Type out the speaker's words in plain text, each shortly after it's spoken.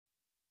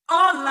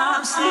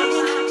I'm saying.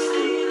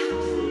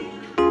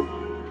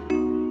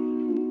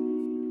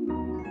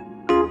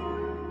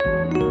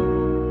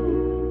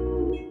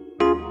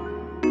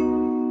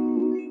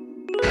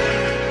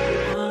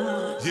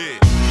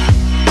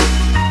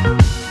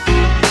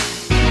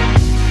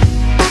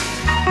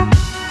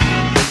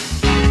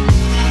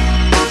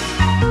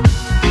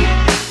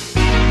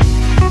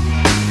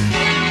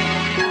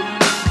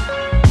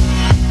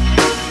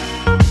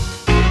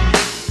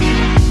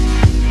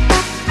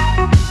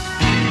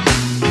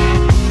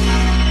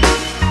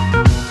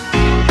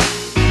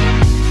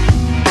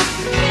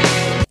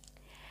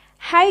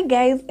 Hi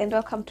guys, and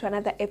welcome to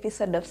another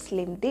episode of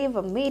Slim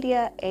Diva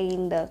Media.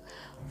 And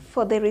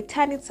for the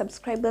returning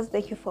subscribers,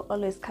 thank you for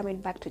always coming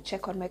back to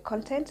check on my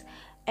content.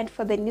 And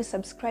for the new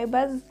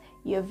subscribers,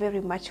 you're very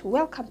much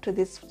welcome to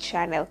this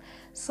channel.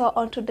 So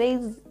on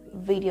today's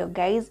video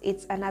guys,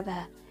 it's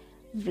another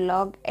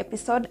vlog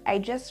episode. I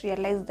just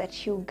realized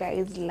that you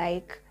guys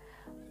like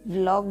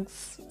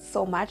vlogs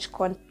so much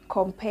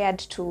compared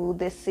to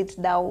the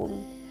sit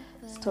down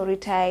story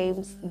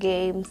times,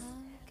 games.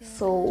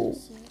 So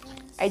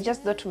I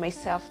just thought to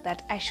myself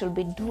that I should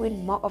be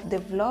doing more of the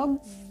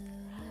vlogs,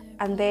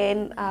 and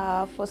then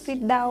for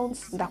sit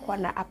downs ndakuwa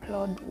na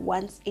upload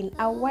once in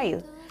a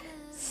while.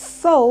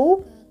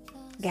 So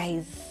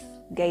guys,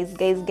 I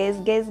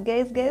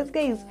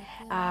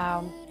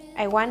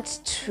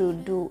want to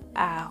do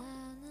a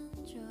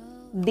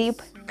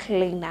deep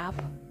cleanup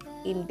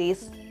in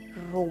this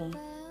room,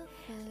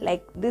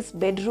 like this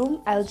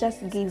bedroom. I'll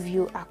just give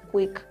you a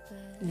quick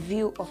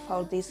view of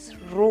how this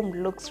room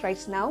looks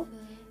right now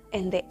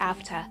and the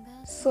after.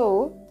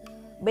 So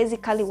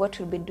basically what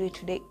we'll be doing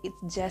today is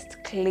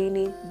just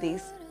cleaning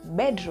this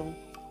bedroom.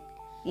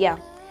 Yeah,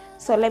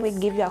 so let me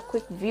give you a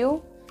quick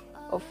view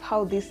of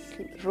how this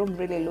room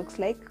really looks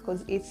like,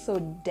 because it's so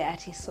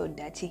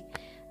dirty,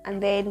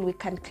 and then we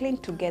can clean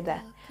together.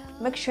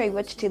 Make sure you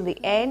watch till the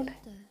end.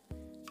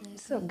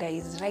 So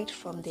guys, right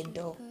from the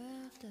door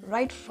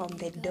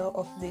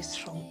of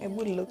this room, and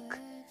we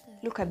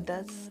look at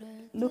this,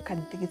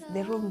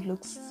 the room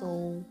looks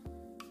so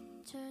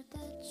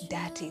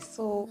dirty,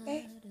 so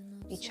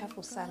ni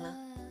chafu sana.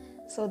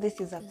 So this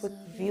is a quick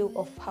view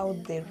of how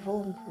the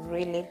room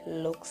really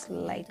looks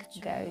like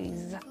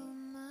guys.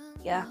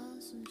 Yeah,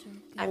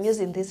 I'm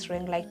using this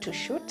ring light to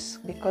shoot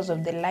because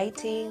of the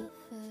lighting.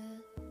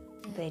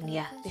 Then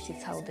yeah, this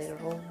is how the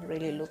room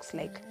really looks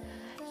like.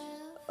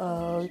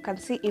 You can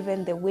see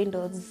even the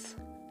windows,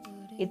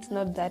 it's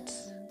not that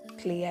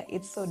clear,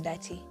 it's so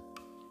dirty.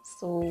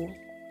 So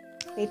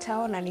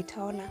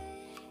nitaona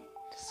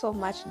so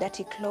much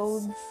dirty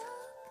clothes.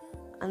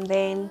 And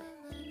then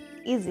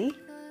easy,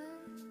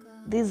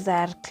 these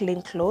are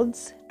clean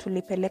clothes,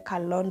 tulipeleka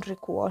laundry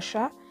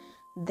kuosha,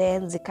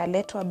 then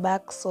zikaletwa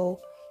back. So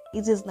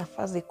hizi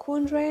zinafaa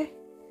zikunjwe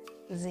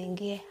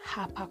ziingie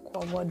hapa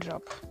kwa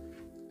wardrobe.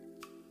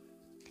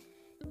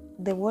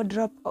 The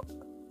wardrobe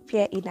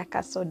pia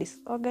inakaa so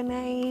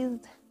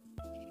disorganized,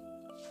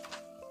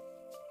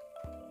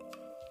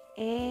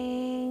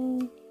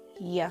 and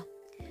yeah,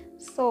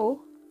 so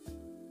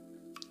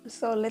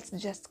let's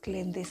just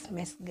clean this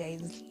mess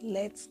guys.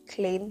 Let's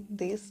clean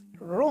this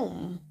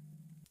room.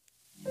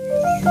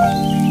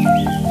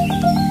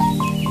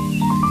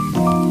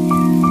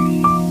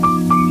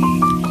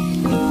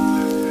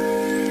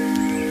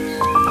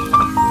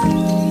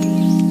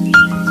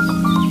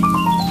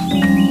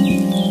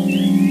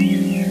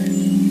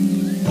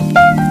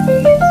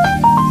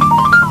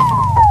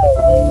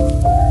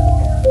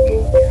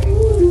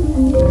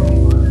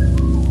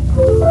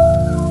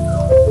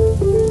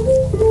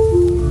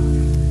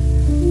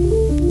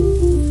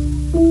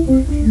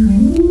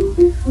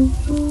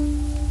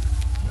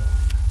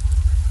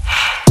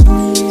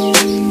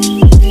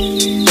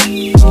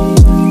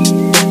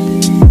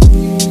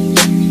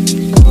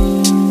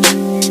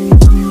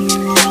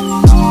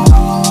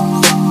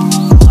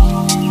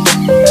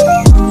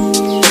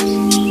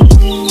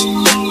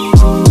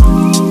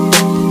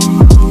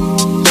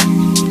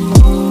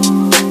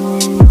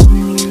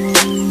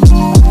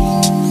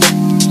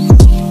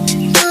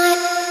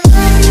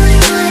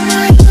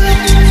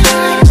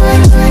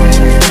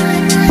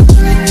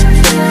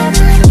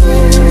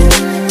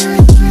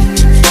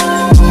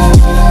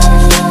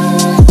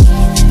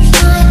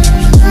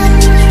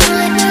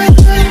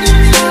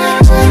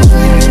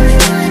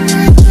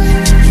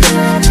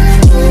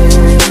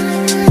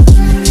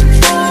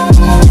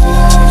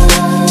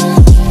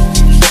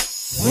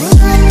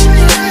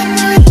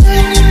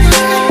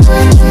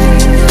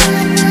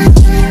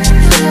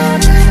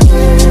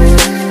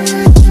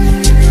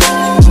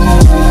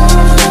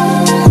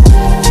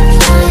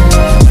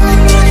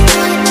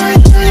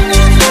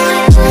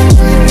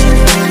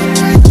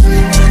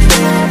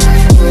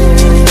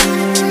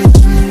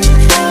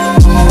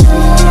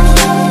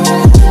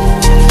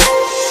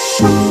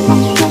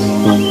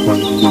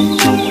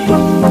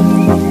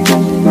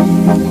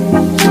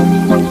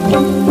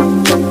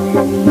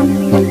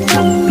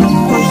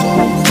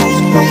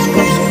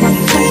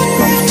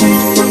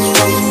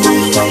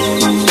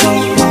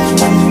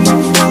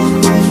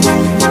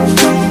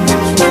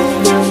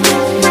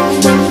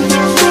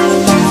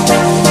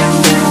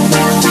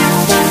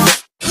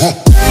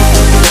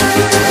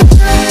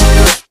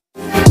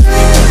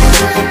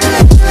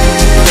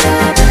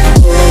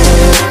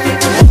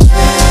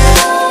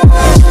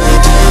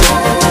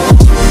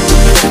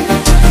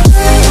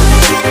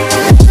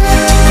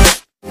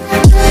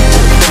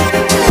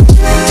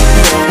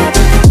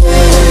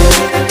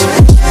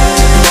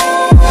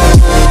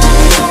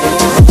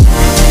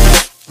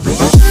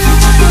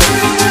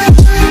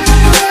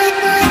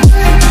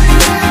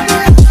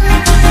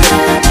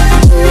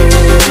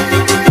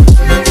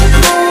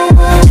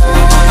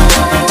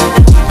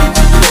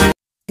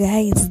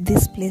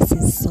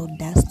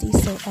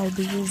 I'll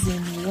be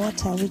using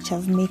water which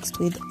I've mixed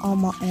with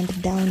Omo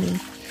and Downy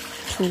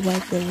to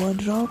wipe the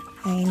wardrobe,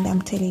 and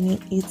I'm telling you,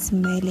 it's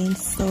smelling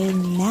so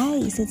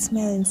nice. It's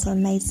smelling so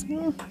nice.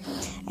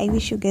 I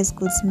wish you guys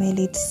could smell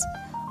it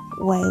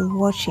while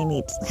watching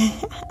it.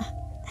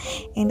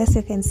 And as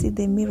you can see,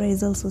 the mirror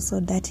is also so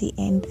dirty,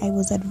 and I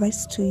was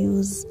advised to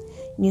use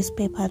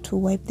newspaper to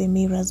wipe the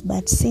mirrors,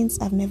 but since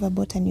I've never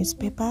bought a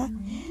newspaper,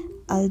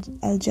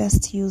 I'll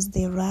just use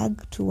the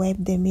rag to wipe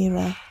the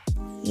mirror.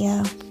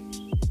 Yeah.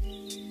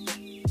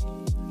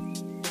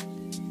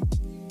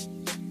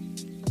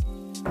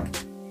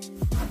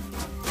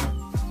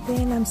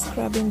 Then I'm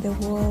scrubbing the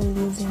wall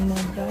using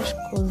my brush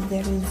because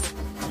there is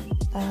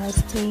a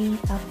stain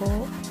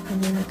hapo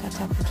and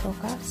imekata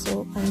kutoka,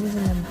 so I'm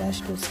using a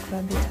brush to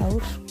scrub it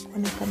out.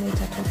 Kuona kama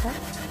itatoka.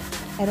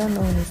 I don't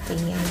know ni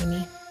stain ya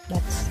nini,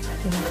 but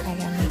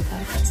inakaya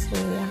makeup, so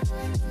yeah.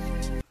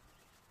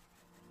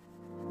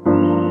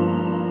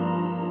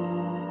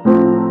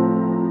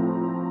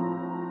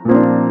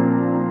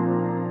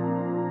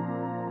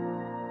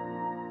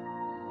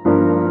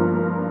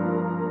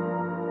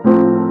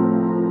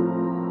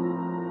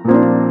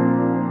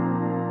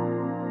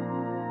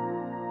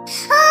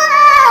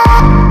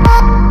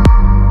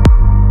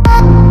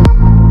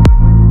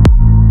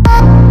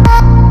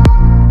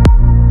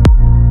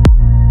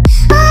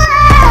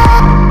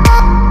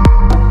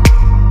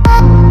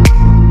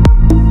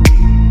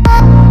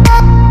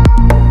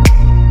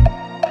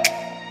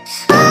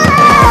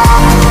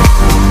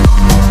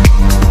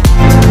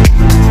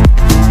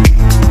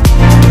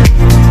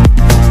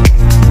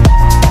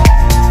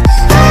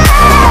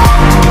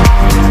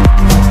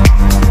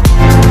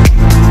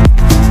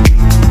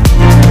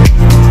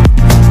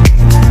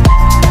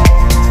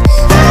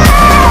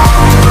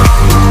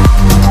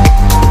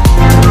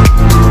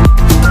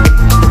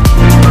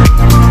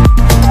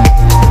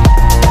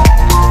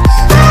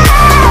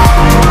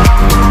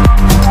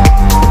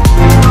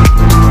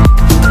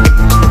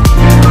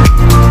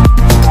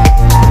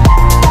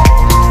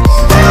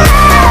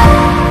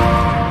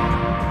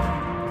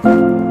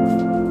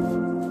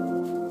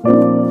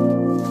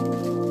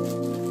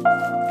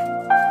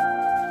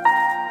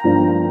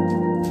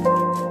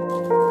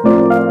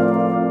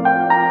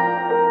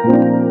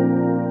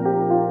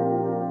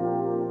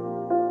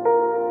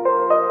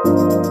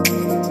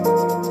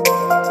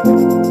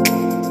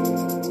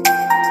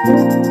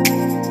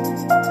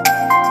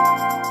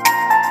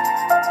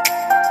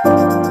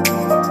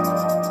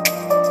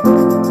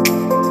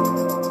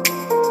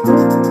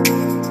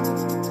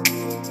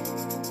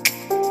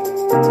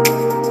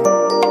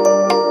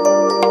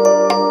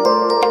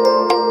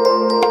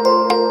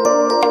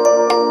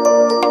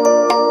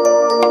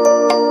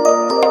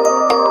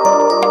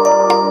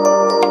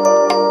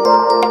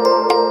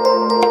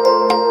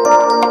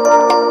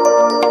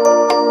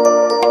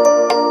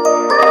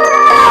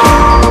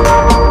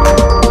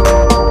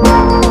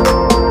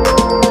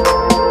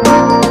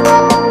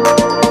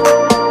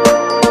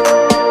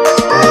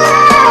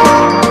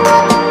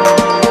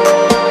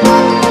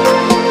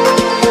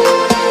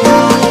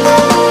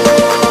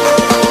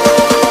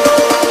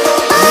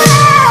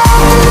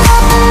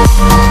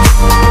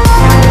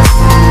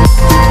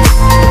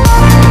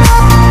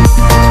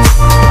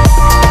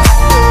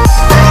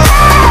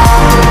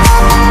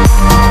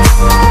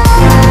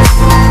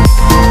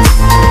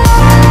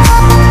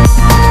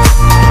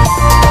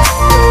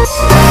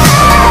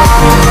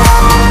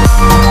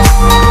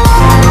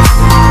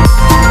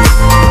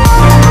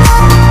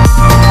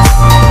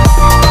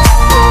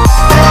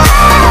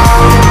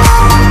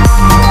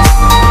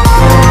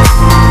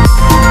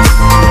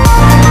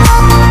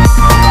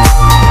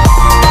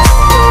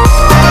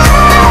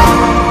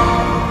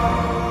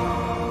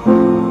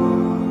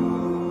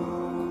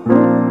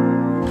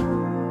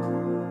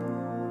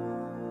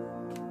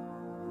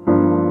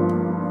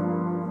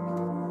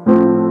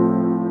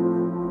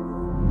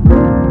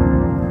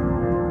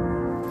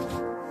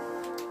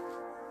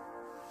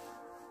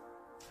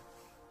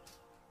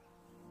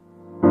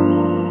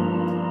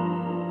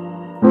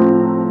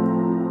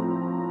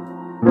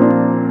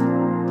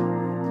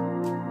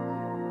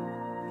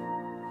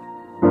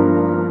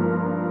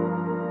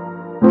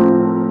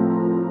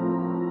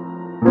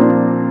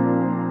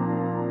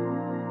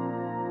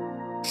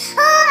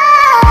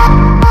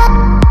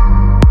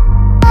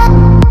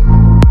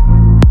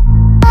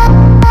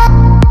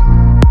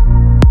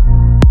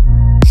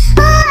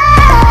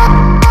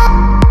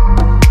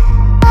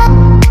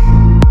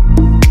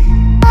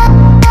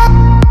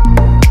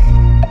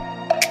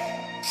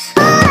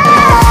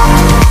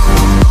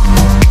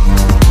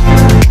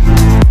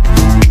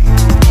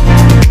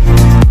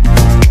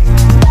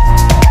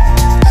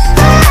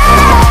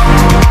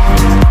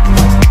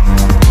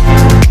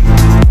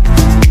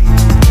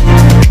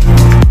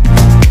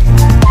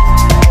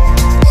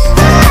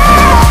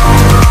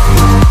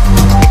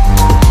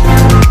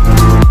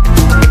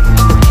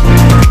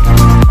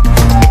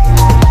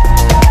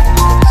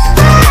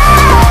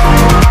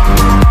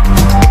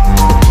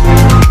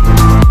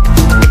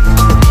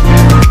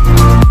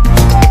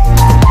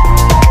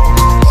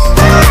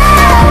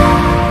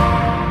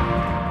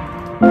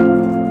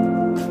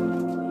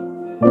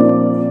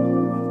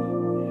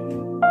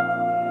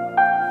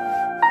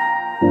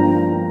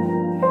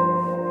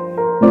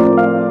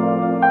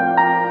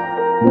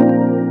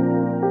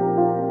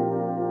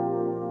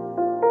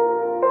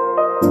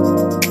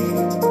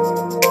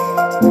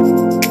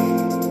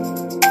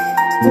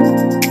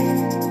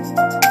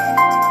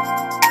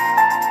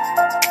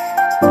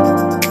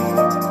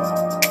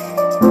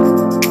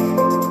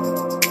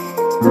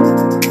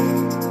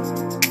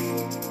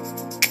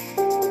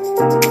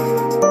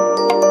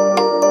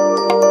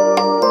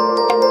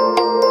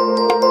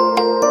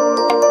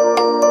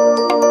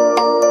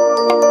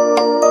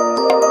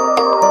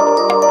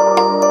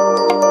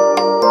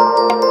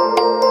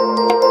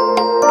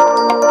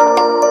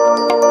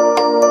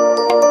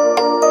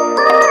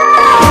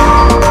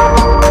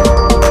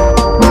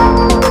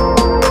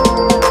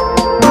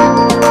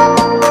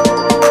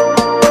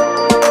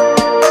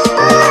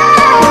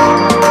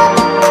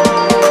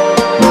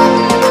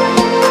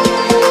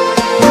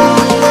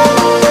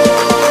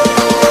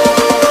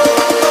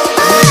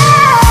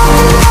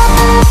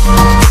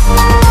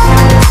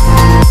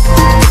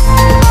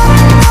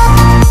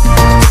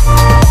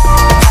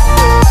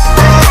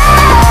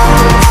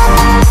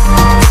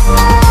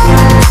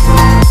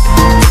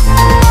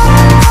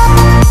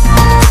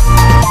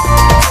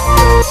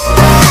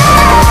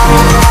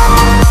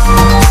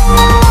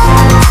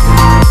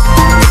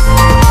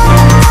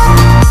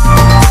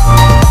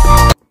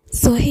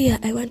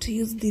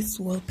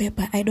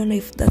 wallpaper. I don't know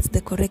if that's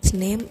the correct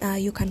name.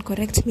 You can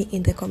correct me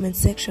in the comment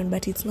section,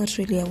 but it's not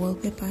really a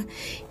wallpaper.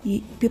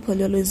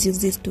 People always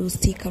use this to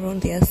stick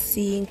around their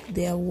sink,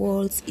 their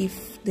walls,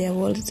 if their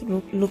walls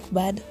look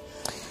bad.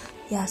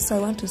 Yeah, so I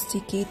want to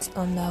stick it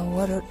on the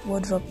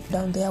wardrobe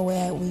down there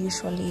where we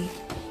usually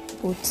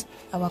put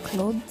our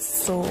clothes.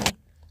 So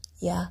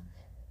yeah.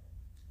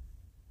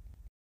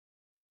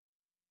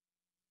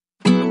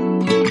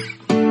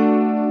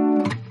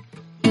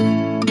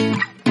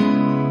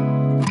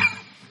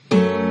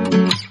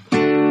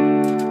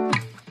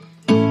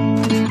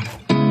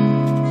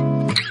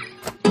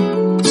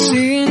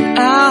 Seeing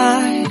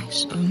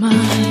eyes of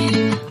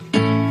mine,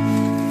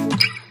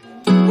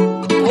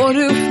 what do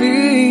you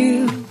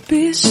feel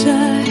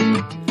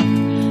beside?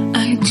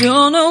 I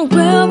don't know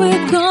where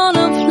we're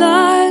gonna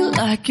fly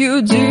like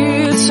you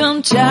did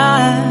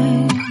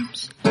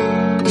sometimes.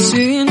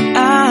 Seeing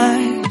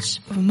eyes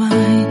of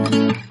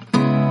mine.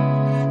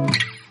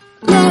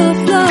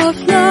 Love,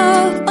 love,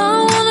 love,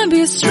 I wanna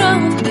be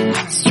strong,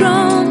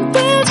 strong.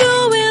 We're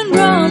doing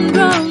wrong,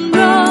 wrong,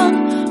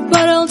 wrong,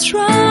 but I'll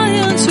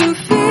try to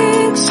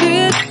fix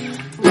it.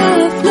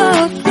 Love,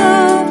 love,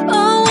 love, I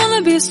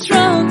wanna be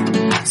strong,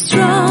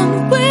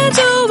 strong. We're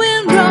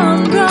doing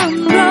wrong,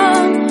 wrong,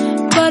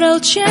 wrong, but I'll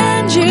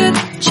change it,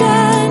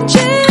 change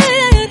it.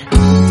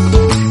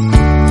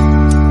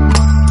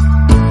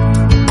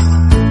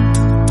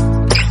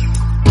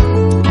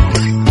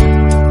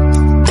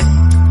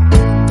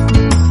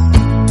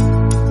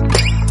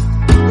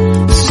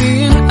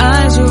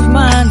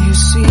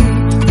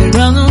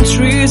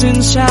 Trees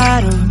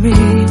inside of me.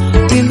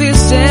 In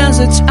this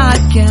desert I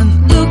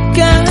can look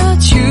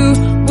at you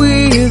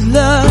with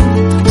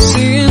love.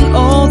 Seeing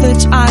all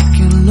that I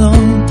can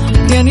learn.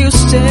 Can you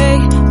stay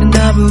and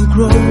I will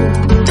grow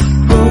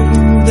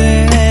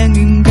the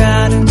hanging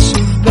gardens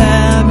of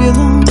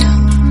Babylon.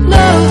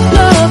 Love,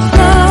 love,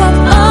 love,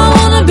 I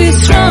wanna be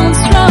strong,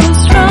 strong,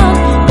 strong.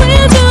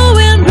 We're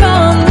doing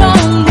wrong,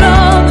 wrong,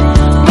 wrong,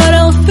 but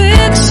I'll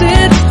fix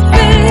it,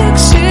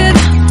 fix it.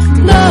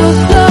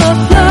 Love,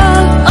 love, love,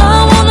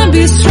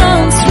 be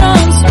strong,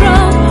 strong,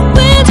 strong.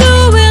 We're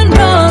doing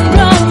wrong,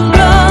 wrong,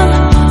 wrong,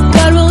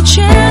 but we'll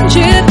change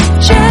it,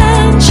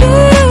 change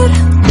it.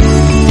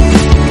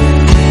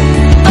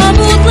 I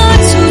would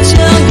like to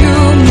tell you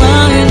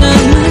mine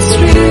and my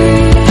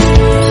street.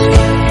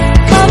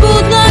 I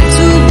would like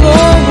to go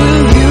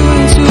with you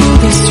into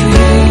the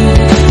street.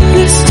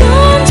 Please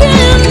don't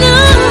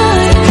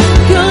deny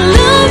your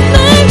love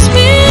makes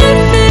me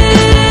feel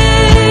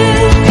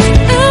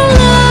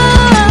alive.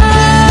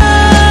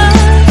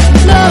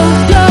 Love,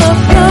 love,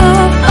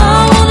 love, I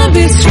wanna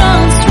be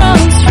strong,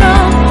 strong,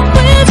 strong.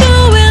 We're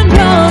doing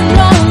wrong,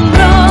 wrong,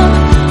 wrong,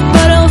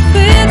 but I'll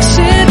fix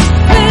it,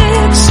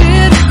 fix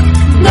it.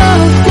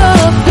 Love,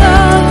 love,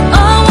 love,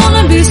 I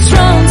wanna be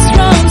strong,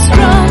 strong,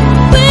 strong.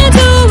 We're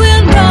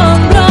doing wrong,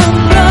 wrong,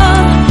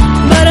 wrong,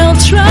 but I'll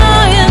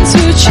try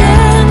to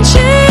change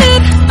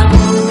it.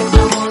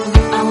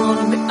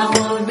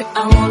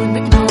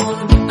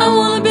 I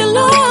wanna be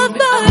loved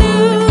by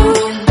you.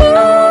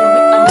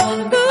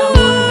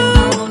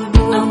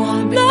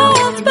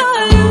 Loved by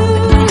you.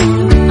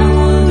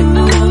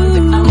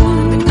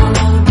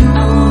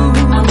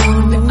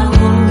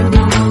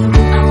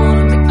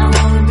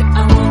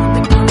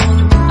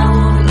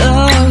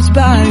 Loved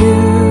by you.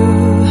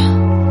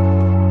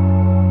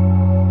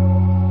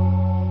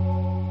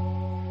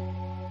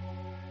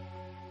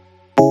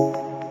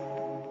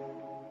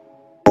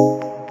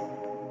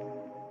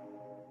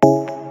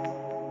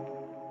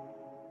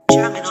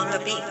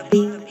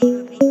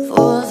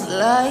 Fools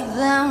like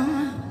them,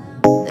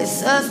 they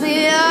suss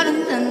me out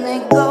and then they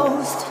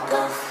ghost.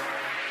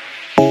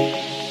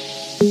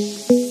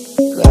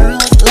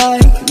 Girls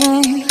like me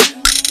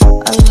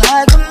are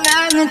like a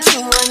magnet to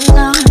a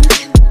knot.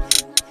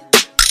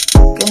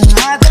 Can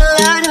like a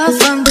lighter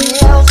from the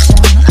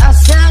ocean. I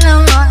send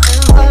them on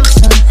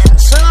devotion and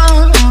so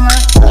my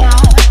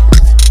God.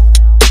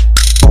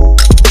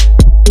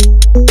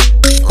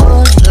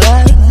 Fools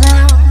like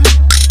them,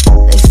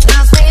 they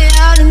suss me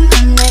out and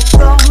then they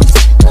ghost.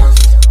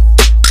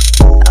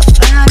 I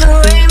found a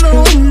rainbow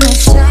in the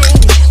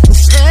shade. The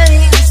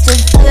shades to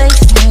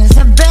places a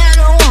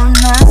better one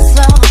I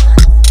saw.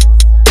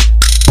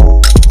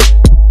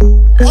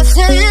 I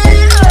said,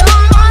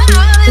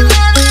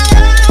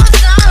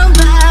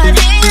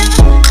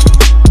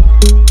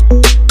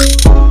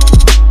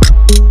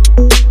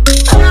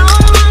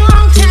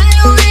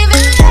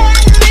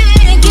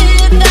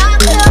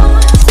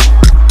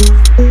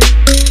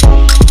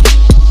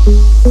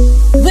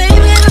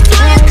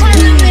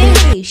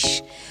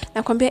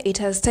 nakwambia it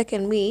has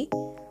taken me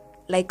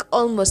like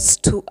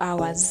almost 2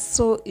 hours,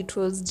 so it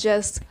was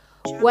just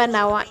 1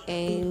 hour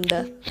and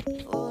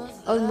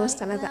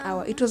almost another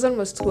hour. It was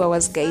almost 2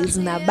 hours guys,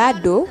 na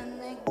bado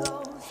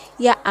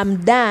yeah, I'm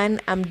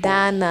done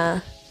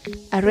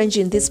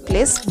arranging this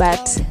place,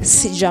 but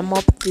sija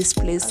mop this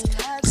place.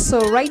 So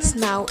right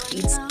now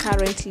it's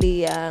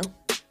currently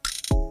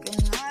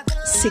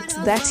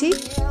 6:30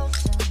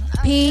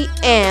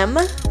 p.m.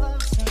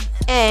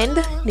 and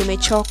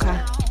nimechoka.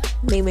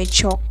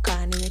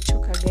 nimechoka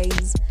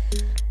guys.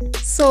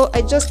 So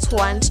I just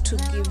want to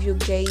give you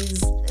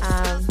guys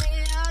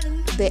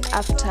the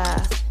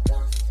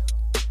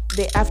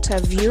after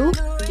view,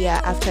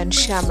 yeah, after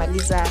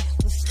nishamaliza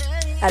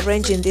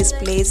arranging this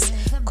place,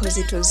 because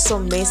it was so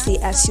messy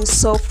as you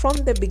saw from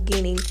the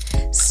beginning.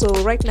 So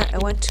right now I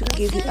want to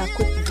give you a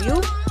quick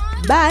view,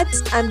 but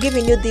I'm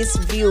giving you this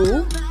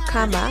view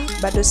kama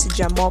bado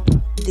sija mop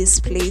this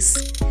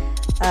place.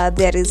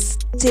 There is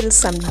still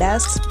some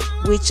dust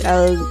which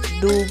I'll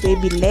do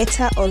maybe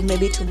later or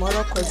maybe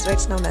tomorrow, because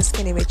right now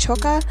nasikia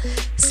nimechoka,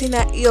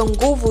 sina hiyo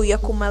nguvu ya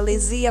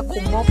kumalizia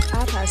kumop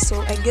hapa.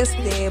 So I guess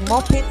the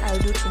mopping I'll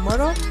do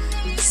tomorrow.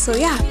 So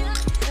yeah,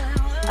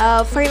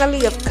 finally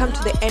you've come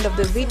to the end of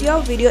the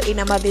video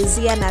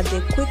inamalizia na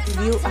the quick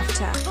view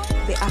after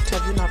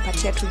view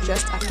nawapatia tu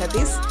just after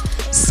this.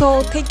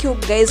 So thank you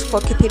guys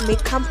for keeping me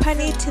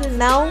company till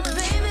now.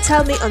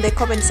 Tell me on the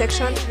comment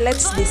section,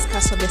 let's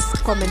discuss on the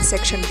comment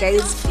section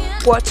guys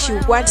what you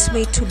want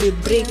me to be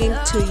bringing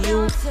to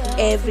you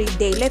every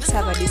day. Let's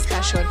have a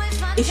discussion.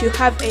 If you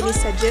have any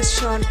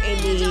suggestion,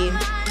 any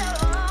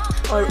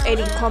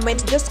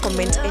comment, just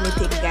comment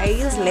anything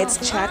guys. Let's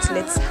chat,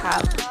 let's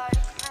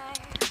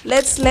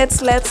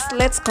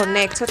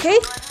connect, okay?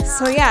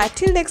 So yeah,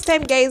 till next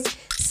time guys,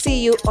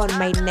 see you on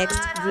my next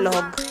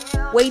vlog.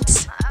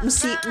 Wait,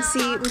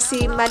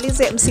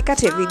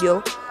 msikate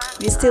video,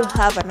 we still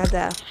have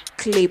another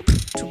clip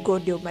to go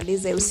ndio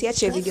malize,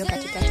 usiache video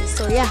katikati.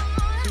 So yeah,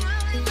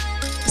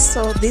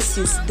 so this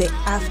is the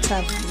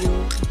after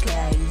view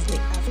guys, the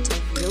after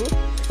view.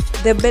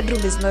 The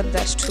bedroom is not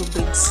that too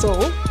big,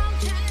 so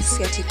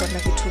siati kuna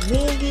vitu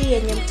mingi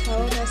yenye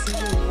mtaona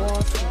sijui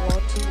what.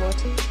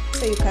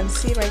 So you can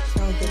see right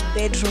now the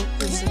bedroom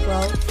is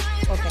well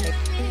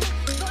organized.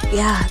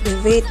 Yeah,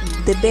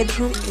 the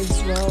bedroom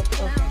is well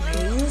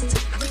organized.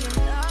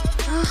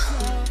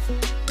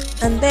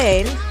 And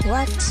then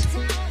what?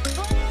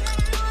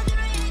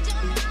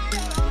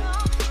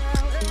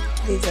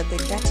 These are the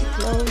dirty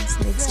clothes,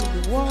 needs to be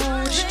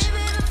washed.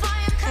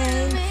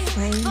 And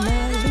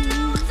finally,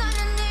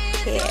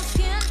 here,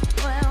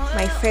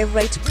 my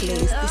favorite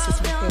place. This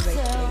is my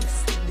favorite place.